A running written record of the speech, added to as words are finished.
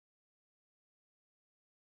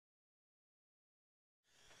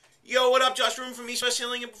Yo, what up? Josh Room from East West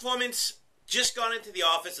Healing and Performance. Just got into the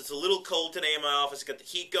office. It's a little cold today in my office. Got the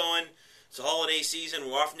heat going. It's a holiday season.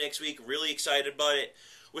 We're off next week. Really excited about it.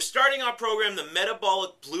 We're starting our program, The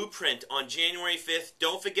Metabolic Blueprint, on January 5th.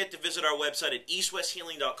 Don't forget to visit our website at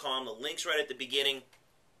eastwesthealing.com. The link's right at the beginning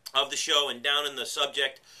of the show and down in the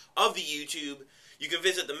subject of the YouTube. You can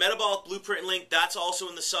visit the Metabolic Blueprint link. That's also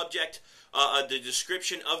in the subject, the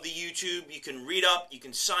description of the YouTube. You can read up. You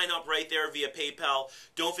can sign up right there via PayPal.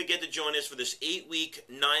 Don't forget to join us for this 8-week,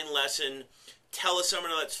 9-lesson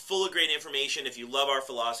teleseminar that's full of great information if you love our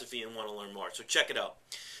philosophy and want to learn more. So check it out.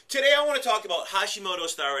 Today I want to talk about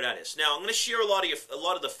Hashimoto's thyroiditis. Now I'm going to share a lot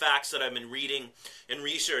of the facts that I've been reading and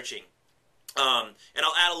researching, and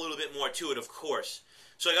I'll add a little bit more to it, of course.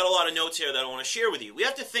 So I got a lot of notes here that I want to share with you. We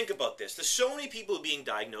have to think about this. There's so many people being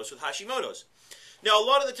diagnosed with Hashimoto's. Now, a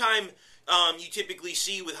lot of the time, you typically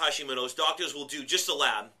see with Hashimoto's, doctors will do just a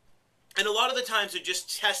lab. And a lot of the times, they're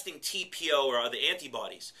just testing TPO or the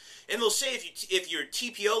antibodies. And they'll say if your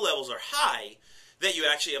TPO levels are high, that you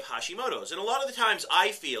actually have Hashimoto's. And a lot of the times,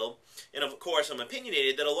 I feel, and of course I'm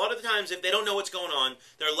opinionated, that a lot of the times, if they don't know what's going on,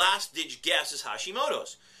 their last-ditch guess is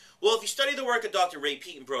Hashimoto's. Well, if you study the work of Dr. Ray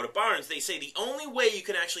Peat and Broda Barnes, they say the only way you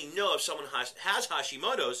can actually know if someone has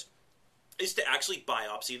Hashimoto's is to actually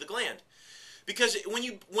biopsy the gland. Because when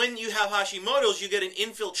you have Hashimoto's, you get an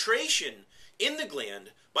infiltration in the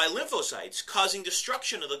gland by lymphocytes causing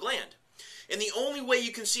destruction of the gland. And the only way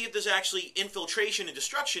you can see if there's actually infiltration and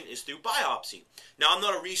destruction is through biopsy. Now, I'm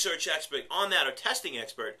not a research expert on that or testing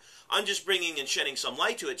expert. I'm just bringing and shedding some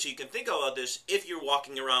light to it so you can think about this if you're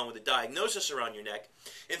walking around with a diagnosis around your neck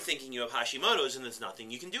and thinking you have Hashimoto's and there's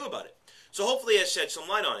nothing you can do about it. So hopefully I shed some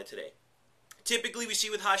light on it today. Typically we see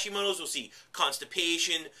with Hashimoto's, we'll see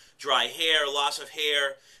constipation, dry hair, loss of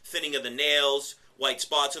hair, thinning of the nails, white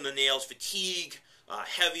spots on the nails, fatigue,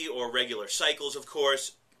 heavy or regular cycles, of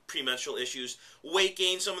course, premenstrual issues, weight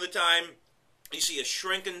gain some of the time. You see a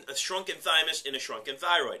shrunken thymus and a shrunken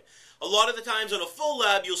thyroid. A lot of the times on a full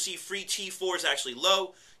lab, you'll see free T4 is actually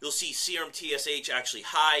low. You'll see serum TSH actually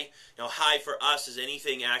high. Now, high for us is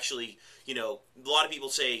anything actually, a lot of people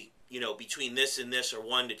say, between this and this, or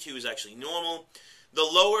 1 to 2 is actually normal. The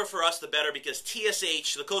lower for us, the better, because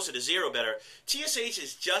TSH, the closer to 0, better. TSH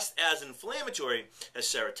is just as inflammatory as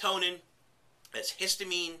serotonin, as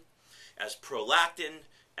histamine, as prolactin,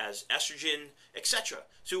 as estrogen, etc.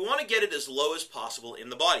 So we want to get it as low as possible in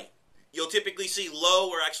the body. You'll typically see low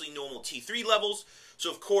or actually normal T3 levels. So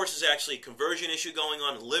of course there's actually a conversion issue going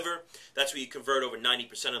on in the liver. That's where you convert over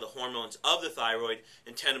 90% of the hormones of the thyroid,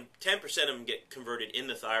 and 10% of them get converted in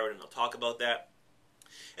the thyroid, and I'll talk about that.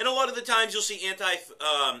 And a lot of the times you'll see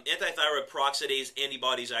anti-thyroid peroxidase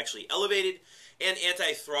antibodies actually elevated, and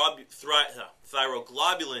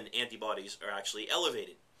anti-thyroglobulin antibodies are actually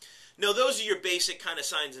elevated. Now, those are your basic kind of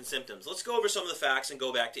signs and symptoms. Let's go over some of the facts and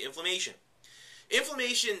go back to inflammation.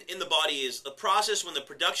 Inflammation in the body is a process when the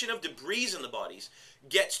production of debris in the bodies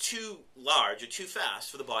gets too large or too fast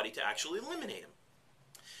for the body to actually eliminate them.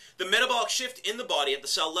 The metabolic shift in the body at the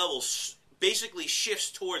cell level basically shifts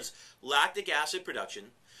towards lactic acid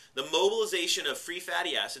production, the mobilization of free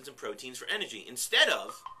fatty acids and proteins for energy, instead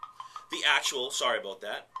of the actual,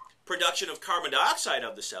 production of carbon dioxide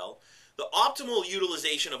of the cell, the optimal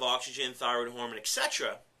utilization of oxygen, thyroid hormone,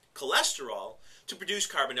 etc., cholesterol, to produce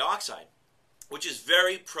carbon dioxide, which is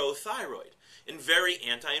very pro-thyroid and very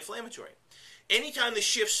anti-inflammatory. Anytime the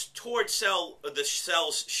cells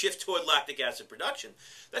shift toward lactic acid production,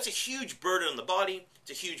 that's a huge burden on the body,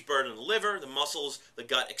 it's a huge burden on the liver, the muscles, the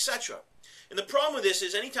gut, etc. And the problem with this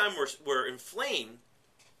is anytime we're inflamed,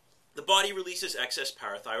 the body releases excess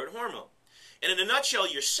parathyroid hormone. And in a nutshell,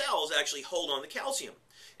 your cells actually hold on to calcium,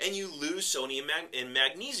 and you lose sodium and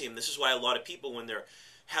magnesium. This is why a lot of people, when they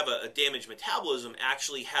have a damaged metabolism,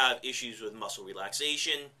 actually have issues with muscle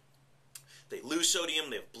relaxation. They lose sodium,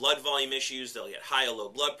 they have blood volume issues, they'll get high or low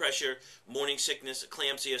blood pressure, morning sickness,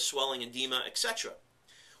 eclampsia, swelling, edema, etc.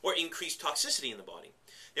 Or increased toxicity in the body.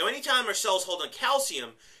 Now, anytime our cells hold on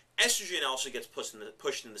calcium, estrogen also gets pushed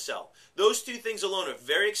in the cell. Those two things alone are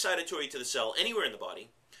very excitatory to the cell anywhere in the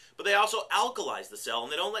body. But they also alkalize the cell,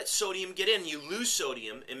 and they don't let sodium get in. You lose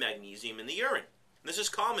sodium and magnesium in the urine. And this is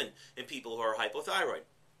common in people who are hypothyroid.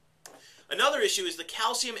 Another issue is the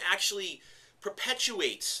calcium actually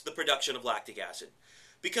perpetuates the production of lactic acid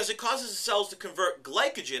because it causes the cells to convert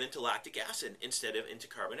glycogen into lactic acid instead of into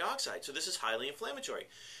carbon dioxide. So this is highly inflammatory.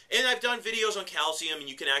 And I've done videos on calcium, and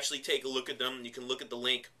you can actually take a look at them. You can look at the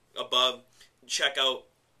link above, check out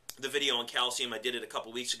the video on calcium. I did it a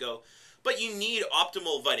couple weeks ago. But you need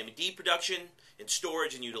optimal vitamin D production and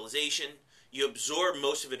storage and utilization. You absorb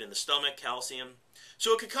most of it in the stomach, calcium.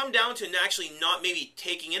 So it could come down to actually not maybe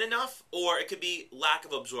taking in enough, or it could be lack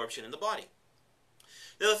of absorption in the body.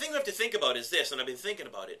 Now the thing we have to think about is this, and I've been thinking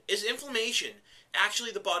about it, is inflammation actually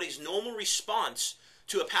the body's normal response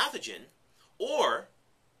to a pathogen or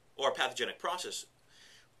a pathogenic process?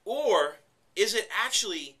 Or is it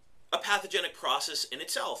actually a pathogenic process in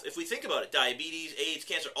itself? If we think about it, diabetes, AIDS,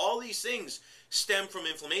 cancer, all these things stem from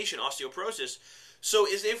inflammation, osteoporosis. So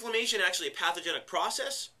is inflammation actually a pathogenic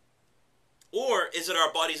process? Or is it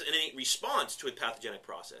our body's innate response to a pathogenic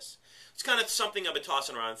process? It's kind of something I've been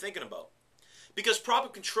tossing around and thinking about. Because proper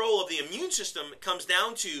control of the immune system comes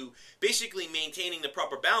down to basically maintaining the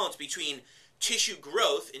proper balance between tissue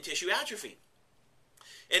growth and tissue atrophy.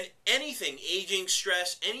 And anything, aging,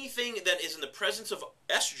 stress, anything that is in the presence of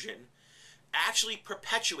estrogen actually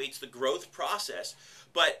perpetuates the growth process.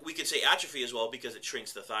 But we could say atrophy as well because it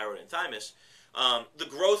shrinks the thyroid and thymus. The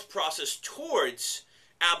growth process towards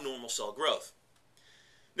abnormal cell growth.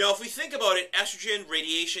 Now, if we think about it, estrogen,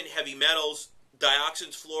 radiation, heavy metals,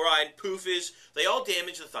 dioxins, fluoride, PUFAs, they all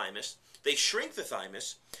damage the thymus. They shrink the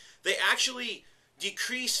thymus. They actually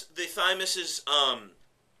decrease the thymus's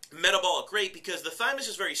metabolic rate because the thymus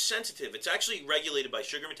is very sensitive. It's actually regulated by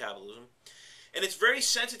sugar metabolism. And it's very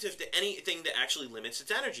sensitive to anything that actually limits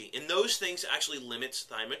its energy. And those things actually limits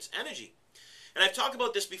thymus energy. And I've talked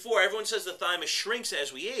about this before. Everyone says the thymus shrinks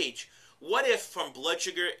as we age. What if from blood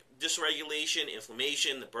sugar dysregulation,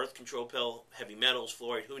 inflammation, the birth control pill, heavy metals,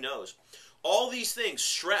 fluoride, who knows? All these things,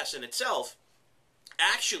 stress in itself,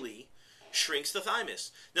 actually shrinks the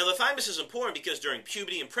thymus. Now the thymus is important because during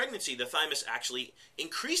puberty and pregnancy, the thymus actually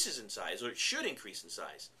increases in size, or it should increase in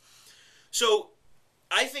size. So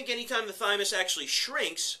I think anytime the thymus actually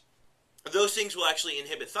shrinks, those things will actually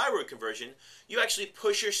inhibit thyroid conversion. You actually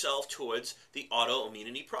push yourself towards the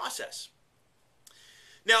autoimmunity process.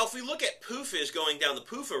 Now, if we look at PUFAs going down the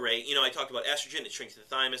PUFA rate, I talked about estrogen, it shrinks the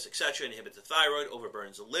thymus, etc., inhibits the thyroid,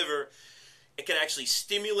 overburns the liver. It can actually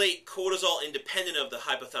stimulate cortisol independent of the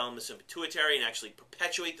hypothalamus and pituitary and actually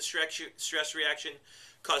perpetuate the stress reaction,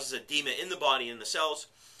 causes edema in the body and the cells.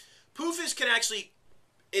 PUFAs can actually,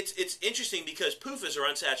 it's interesting because PUFAs are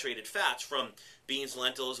unsaturated fats from beans,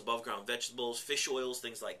 lentils, above ground vegetables, fish oils,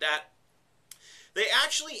 things like that. They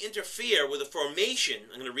actually interfere with the formation,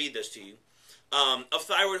 I'm going to read this to you, of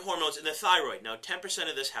thyroid hormones in the thyroid. Now 10%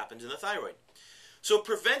 of this happens in the thyroid. So it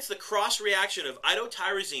prevents the cross-reaction of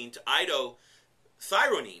idotyrosine to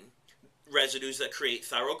idothyronine residues that create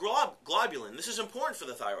thyroglobulin. This is important for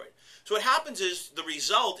the thyroid. So what happens is the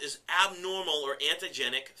result is abnormal or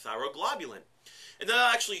antigenic thyroglobulin. And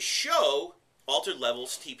that'll actually show altered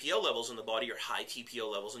levels, TPO levels in the body, or high TPO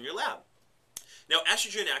levels in your lab. Now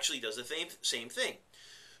estrogen actually does the same thing.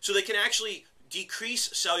 So they can actually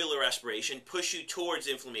decrease cellular respiration, push you towards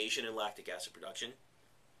inflammation and lactic acid production.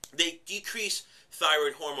 They decrease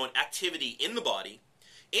thyroid hormone activity in the body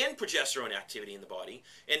and progesterone activity in the body.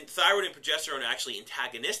 And thyroid and progesterone are actually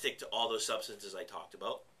antagonistic to all those substances I talked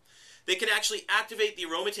about. They can actually activate the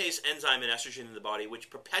aromatase enzyme in estrogen in the body, which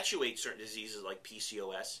perpetuates certain diseases like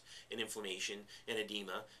PCOS and inflammation and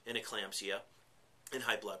edema and eclampsia and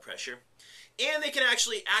high blood pressure. And they can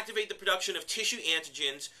actually activate the production of tissue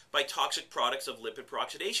antigens by toxic products of lipid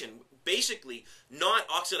peroxidation. Basically, not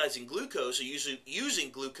oxidizing glucose or using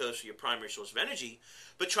glucose for your primary source of energy,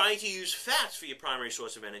 but trying to use fats for your primary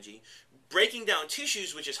source of energy, breaking down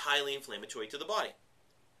tissues, which is highly inflammatory to the body.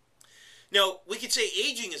 Now, we could say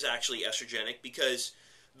aging is actually estrogenic because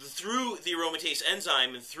through the aromatase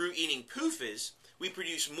enzyme and through eating PUFAs, we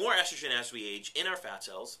produce more estrogen as we age in our fat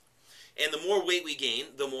cells. And the more weight we gain,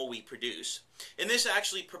 the more we produce. And this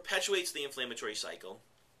actually perpetuates the inflammatory cycle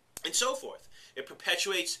and so forth. It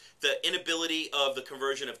perpetuates the inability of the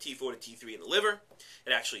conversion of T4 to T3 in the liver.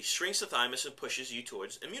 It actually shrinks the thymus and pushes you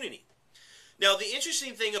towards immunity. Now, the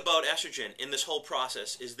interesting thing about estrogen in this whole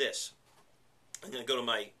process is this. I'm going to go to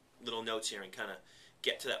my little notes here and kind of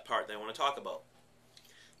get to that part that I want to talk about.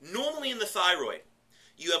 Normally in the thyroid,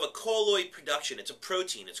 you have a colloid production. It's a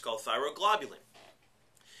protein. It's called thyroglobulin.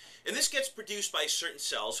 And this gets produced by certain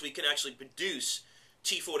cells, so we can actually produce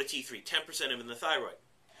T4 to T3, 10% of it in the thyroid.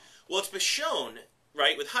 Well, it's been shown,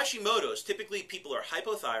 right, with Hashimoto's, typically people are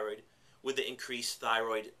hypothyroid with the increased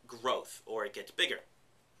thyroid growth, or it gets bigger.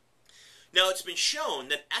 Now, it's been shown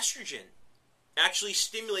that estrogen actually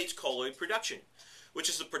stimulates colloid production, which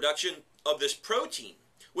is the production of this protein,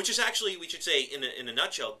 which is actually, we should say, in a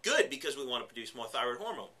nutshell, good because we want to produce more thyroid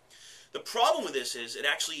hormone. The problem with this is it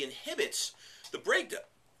actually inhibits the breakdown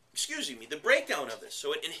of this.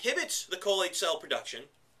 So it inhibits the colloid cell production,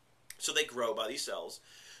 so they grow by these cells,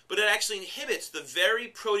 but it actually inhibits the very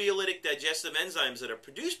proteolytic digestive enzymes that are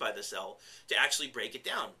produced by the cell to actually break it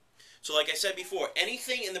down. So like I said before,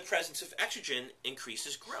 anything in the presence of estrogen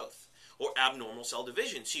increases growth or abnormal cell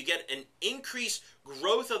division. So you get an increased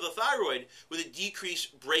growth of the thyroid with a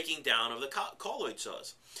decreased breaking down of the colloid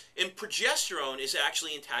cells. And progesterone is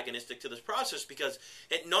actually antagonistic to this process because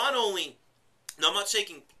it not only, now I'm not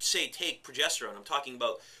saying take progesterone, I'm talking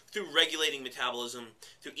about through regulating metabolism,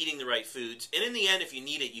 through eating the right foods, and in the end, if you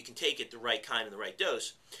need it, you can take it the right kind and the right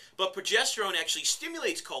dose. But progesterone actually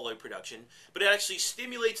stimulates colloid production, but it actually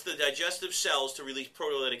stimulates the digestive cells to release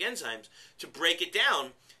proteolytic enzymes to break it down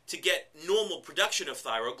to get normal production of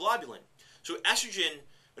thyroglobulin. So estrogen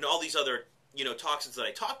and all these other toxins that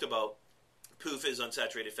I talked about, PUFAs,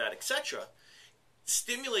 unsaturated fat, etc.,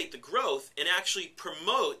 stimulate the growth and actually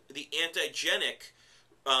promote the antigenic,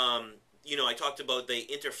 I talked about they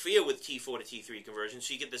interfere with T4 to T3 conversion,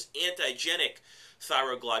 so you get this antigenic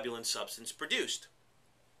thyroglobulin substance produced.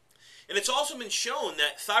 And it's also been shown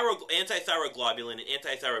that antithyroglobulin and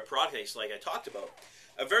antithyroid peroxidase, like I talked about,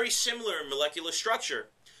 are very similar in molecular structure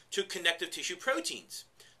to connective tissue proteins.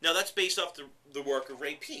 Now that's based off the work of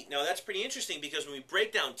Peat. Now that's pretty interesting because when we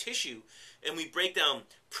break down tissue and we break down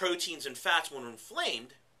proteins and fats when we're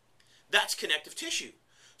inflamed, that's connective tissue.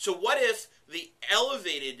 So what if the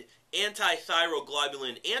elevated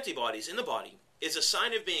antithyroglobulin antibodies in the body is a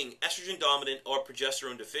sign of being estrogen dominant or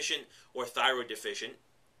progesterone deficient or thyroid deficient?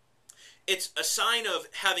 It's a sign of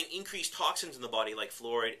having increased toxins in the body like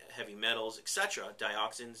fluoride, heavy metals, etc.,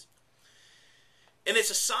 dioxins. And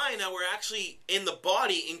it's a sign that we're actually in the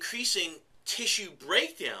body increasing tissue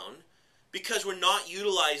breakdown because we're not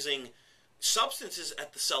utilizing substances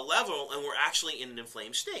at the cell level and we're actually in an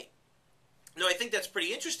inflamed state. Now, I think that's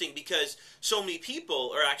pretty interesting because so many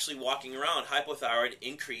people are actually walking around hypothyroid,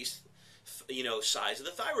 increased, size of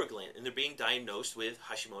the thyroid gland, and they're being diagnosed with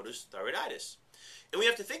Hashimoto's thyroiditis. And we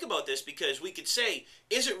have to think about this because we could say,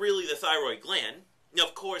 is it really the thyroid gland? Now,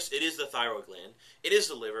 of course, it is the thyroid gland. It is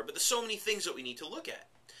the liver, but there's so many things that we need to look at.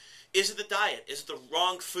 Is it the diet? Is it the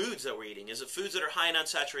wrong foods that we're eating? Is it foods that are high in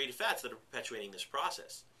unsaturated fats that are perpetuating this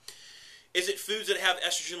process? Is it foods that have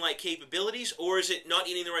estrogen-like capabilities, or is it not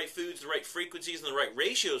eating the right foods, the right frequencies, and the right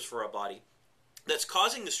ratios for our body that's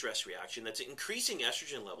causing the stress reaction, that's increasing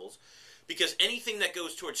estrogen levels? Because anything that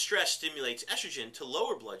goes towards stress stimulates estrogen to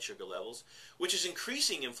lower blood sugar levels, which is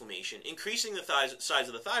increasing inflammation, increasing the size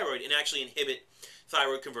of the thyroid, and actually inhibit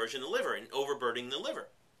thyroid conversion in the liver and overburdening the liver.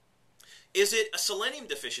 Is it a selenium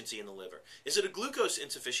deficiency in the liver? Is it a glucose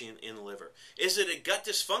insufficiency in the liver? Is it a gut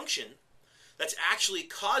dysfunction that's actually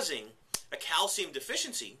causing a calcium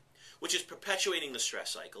deficiency, which is perpetuating the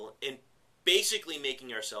stress cycle and basically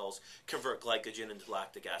making our cells convert glycogen into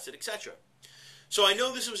lactic acid, etc.? So I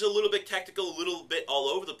know this was a little bit technical, a little bit all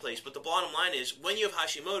over the place, but the bottom line is when you have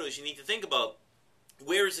Hashimoto's, you need to think about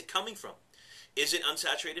where is it coming from? Is it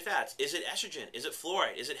unsaturated fats? Is it estrogen? Is it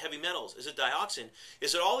fluoride? Is it heavy metals? Is it dioxin?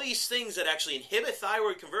 Is it all these things that actually inhibit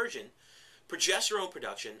thyroid conversion, progesterone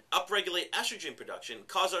production, upregulate estrogen production,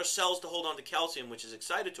 cause our cells to hold on to calcium, which is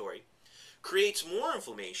excitatory, creates more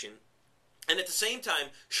inflammation, and at the same time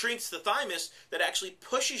shrinks the thymus that actually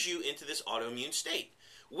pushes you into this autoimmune state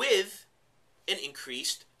with an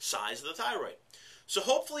increased size of the thyroid. So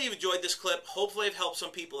hopefully you've enjoyed this clip. Hopefully I've helped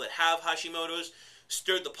some people that have Hashimoto's,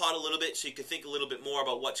 stirred the pot a little bit so you can think a little bit more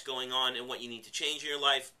about what's going on and what you need to change in your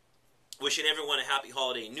life. Wishing everyone a happy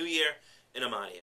holiday and new year, and I'm out of here.